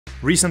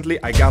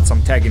Recently I got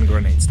some tagging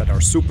grenades that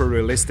are super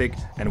realistic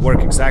and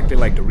work exactly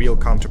like the real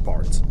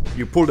counterparts.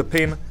 You pull the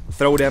pin,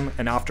 throw them,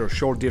 and after a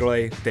short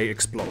delay they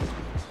explode.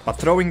 But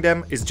throwing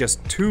them is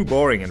just too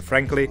boring, and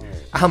frankly,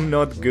 I'm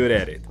not good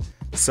at it.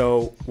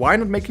 So why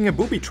not making a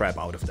booby trap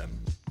out of them?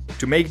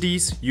 To make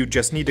these, you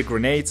just need the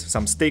grenades,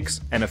 some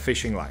sticks and a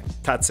fishing line.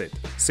 That's it.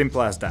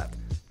 Simple as that.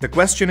 The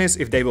question is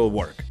if they will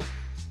work.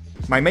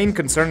 My main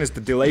concern is the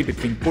delay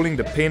between pulling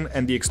the pin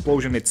and the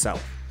explosion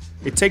itself.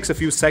 It takes a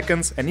few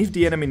seconds, and if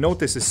the enemy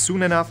notices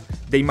soon enough,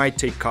 they might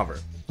take cover.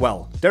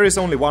 Well, there is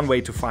only one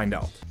way to find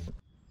out.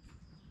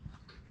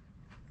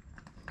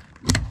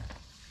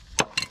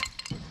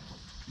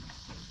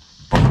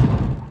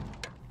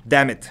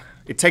 Damn it,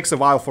 it takes a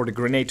while for the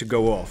grenade to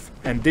go off,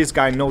 and this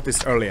guy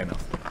noticed early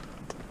enough.